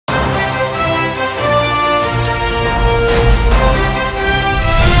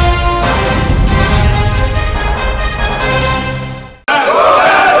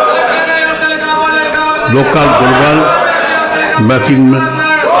local global, making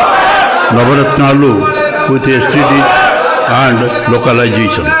Navaratnalu with SDGs and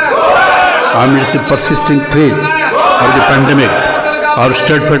localization. Amidst the persisting threat of the pandemic, our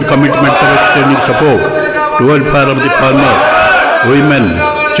steadfast commitment to extending support to welfare of the farmers, women,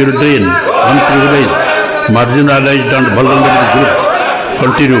 children, unprivileged, marginalized and vulnerable groups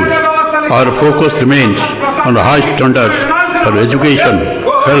continued. Our focus remains on high standards for education,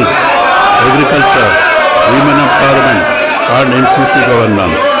 health, agriculture, women empowerment and inclusive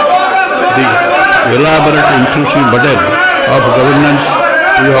governance. The elaborate inclusive model of governance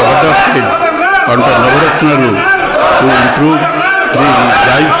we have adopted under Navaratnalu to improve the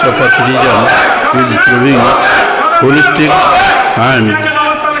lives of our citizens is proving holistic and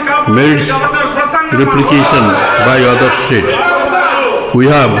merits replication by other states. We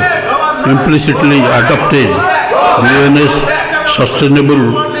have implicitly adopted the UN's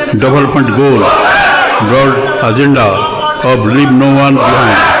Sustainable Development Goals broad agenda of leave no one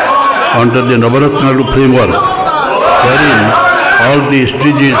behind under the Navaratnalu framework, wherein all the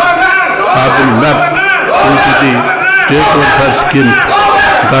SDGs have been mapped into the state welfare schemes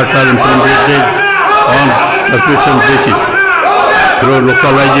that are implemented on sufficient basis. Through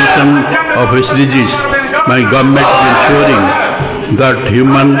localization of SDGs, my government is ensuring that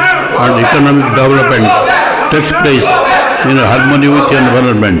human and economic development takes place in harmony with the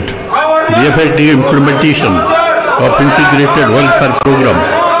environment. The effective implementation of integrated welfare program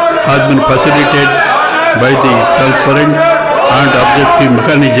has been facilitated by the transparent and objective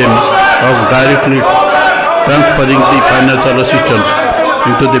mechanism of directly transferring the financial assistance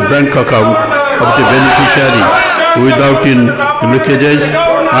into the bank account of the beneficiary without leakages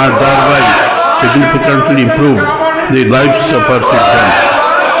and thereby significantly improve the lives of our citizens.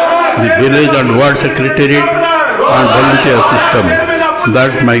 The village and ward secretariat and volunteer system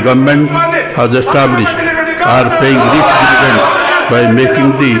that my government has established are paying rich dividends by making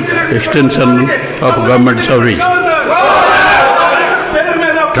the extension of government service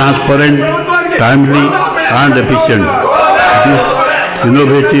transparent, timely and efficient. This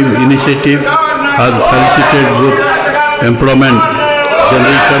innovative initiative has facilitated both employment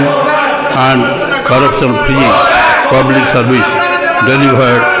generation and corruption-free public service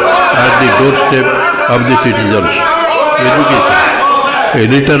delivered at the doorstep of the citizens. Education. A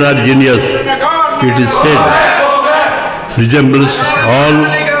literary genius, it is said, resembles all,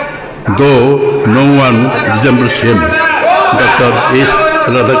 though no one resembles him. Dr. S.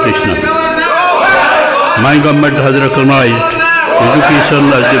 Radhakrishnan. My government has recognized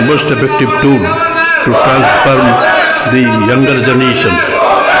education as the most effective tool to transform the younger generations.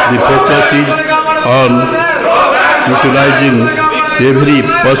 The focus is on utilizing every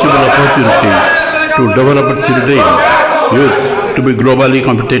possible opportunity to develop children, youth to be globally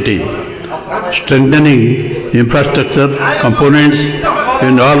competitive. Strengthening infrastructure components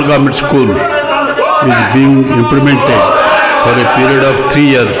in all government schools is being implemented for a period of 3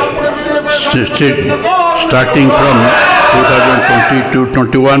 years, starting from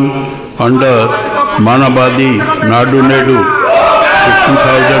 2020-21 under Manabadi Nadu Nedu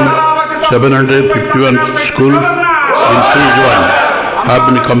 15,751 schools in phase 1 have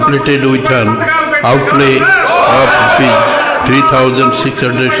been completed with an outlay of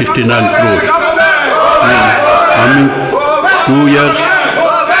 3,669 crores. In coming 2 years,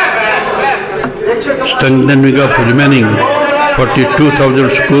 strengthening of remaining 42,000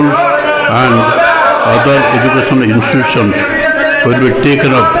 schools and other educational institutions will be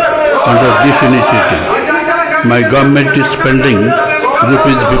taken up under this initiative. My government is spending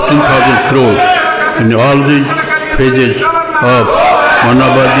rupees 15,000 crores in all these phases of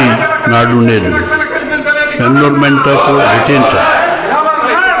Manabadi Nadu Nedu. Enrollment of retention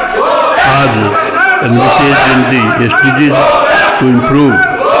as envisaged in the SDGs to improve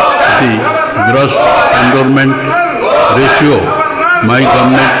the gross enrollment ratio. My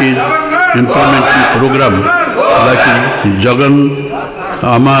government is implementing program like Jagan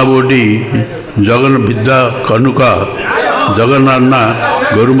Amavodi, Jagan Vidya Kanuka, Jagan Anna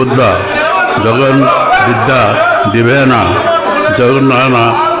Gurumudra, Jagan Vidya Divyana, Jagan Anna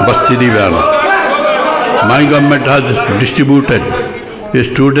Basti Divyana. My government has distributed a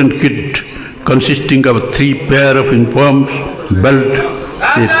student kit consisting of 3 pair of uniforms, belt,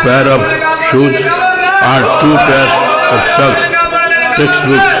 a pair of shoes and 2 pairs of socks,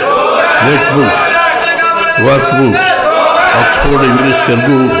 textbooks, notebooks, workbooks, Oxford English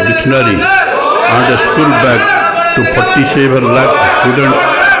Telugu Dictionary and a school bag to 47 lakh students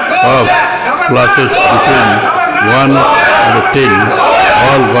of classes between 1 and 10,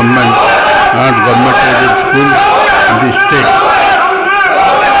 all government and government-aided schools in the state.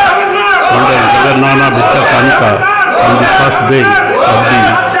 under Jagannana Vidya Kanika on the first day of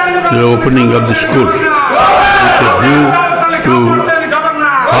the opening of the schools, with a view to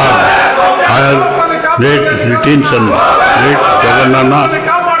higher rate retention rate. Jagannana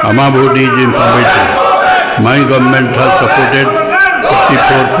Amabodi is information. My government has supported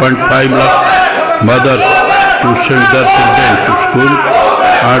 44.5 lakh mothers to send their children to school,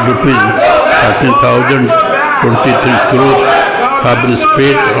 and rupees 13,023 crores have been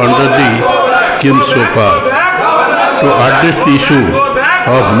spent under the scheme so far. To address the issue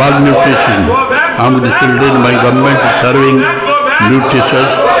of malnutrition among the children, my government is serving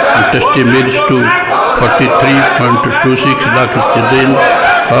nutritious and tasty meals to 43.26 lakh children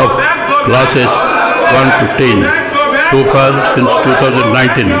of classes 1 to 10. So far, since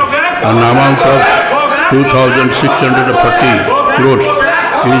 2019, an amount of 2,640 crores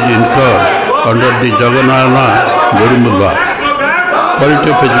is incurred under the Jagannana Gorumula. Quality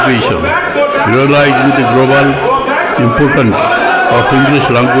of education. Realizing the global importance of English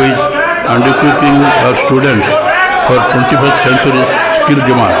language and equipping our students for 21st century skill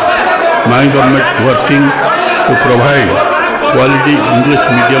demands, my government is working to provide quality English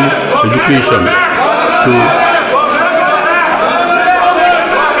medium education to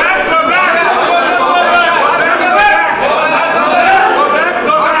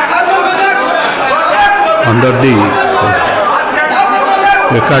under the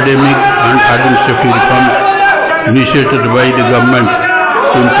academic and administrative reforms initiated by the government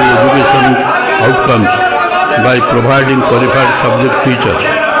to improve education outcomes by providing qualified subject teachers.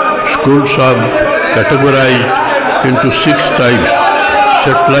 Schools are categorized into 6 types: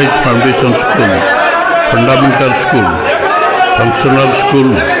 satellite foundation school, fundamental school, functional school,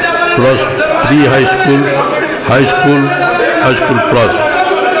 plus pre-high schools, high school plus.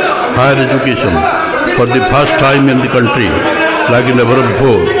 Higher education. For the first time in the country, like never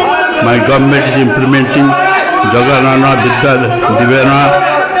before, my government is implementing Jagannana Vidya Divana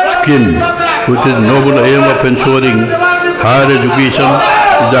scheme, with the noble aim of ensuring higher education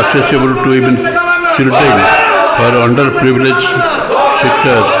is accessible to even children for underprivileged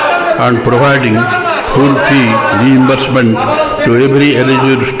sectors and providing full fee reimbursement to every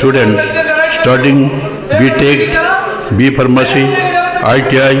eligible student studying B.Tech, B Pharmacy,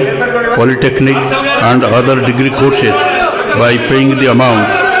 ITI, Polytechnic and other degree courses by paying the amount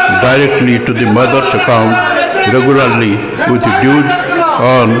directly to the mother's account regularly with dues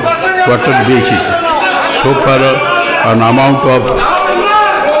on quarter basis. So far, an amount of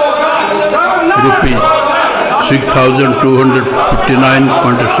rupees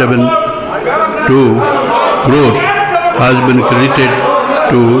 6,259.72 crores has been credited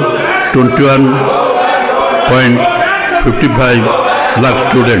to 21.55 lakh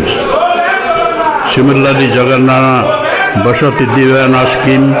students. Similarly, Jagannana Basati Divana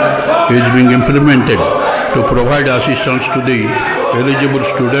scheme is being implemented to provide assistance to the eligible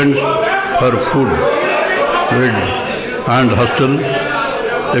students for food, bread and hostel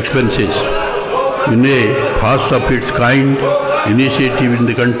expenses. In a first of its kind initiative in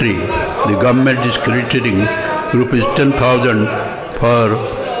the country, the government is crediting rupees 10,000 for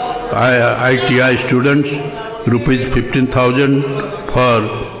ITI students, rupees 15,000 for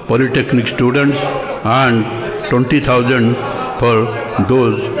Polytechnic students and 20,000 for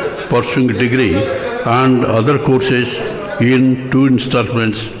those pursuing degree and other courses in 2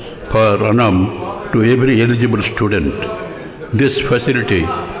 installments per annum to every eligible student. This facility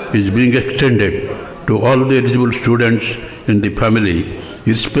is being extended to all the eligible students in the family,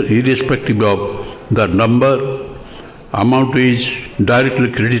 irrespective of the number. Amount is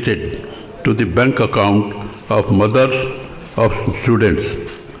directly credited to the bank account of mothers of students.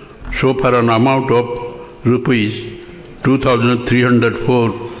 So far, an amount of rupees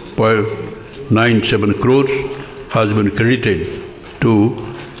 2,304.97 crores has been credited to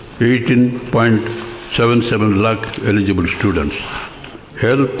 18.77 lakh eligible students.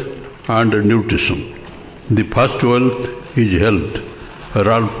 Health and nutrition. The first wealth is health.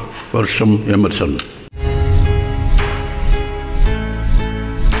 Ralph Waldo Emerson.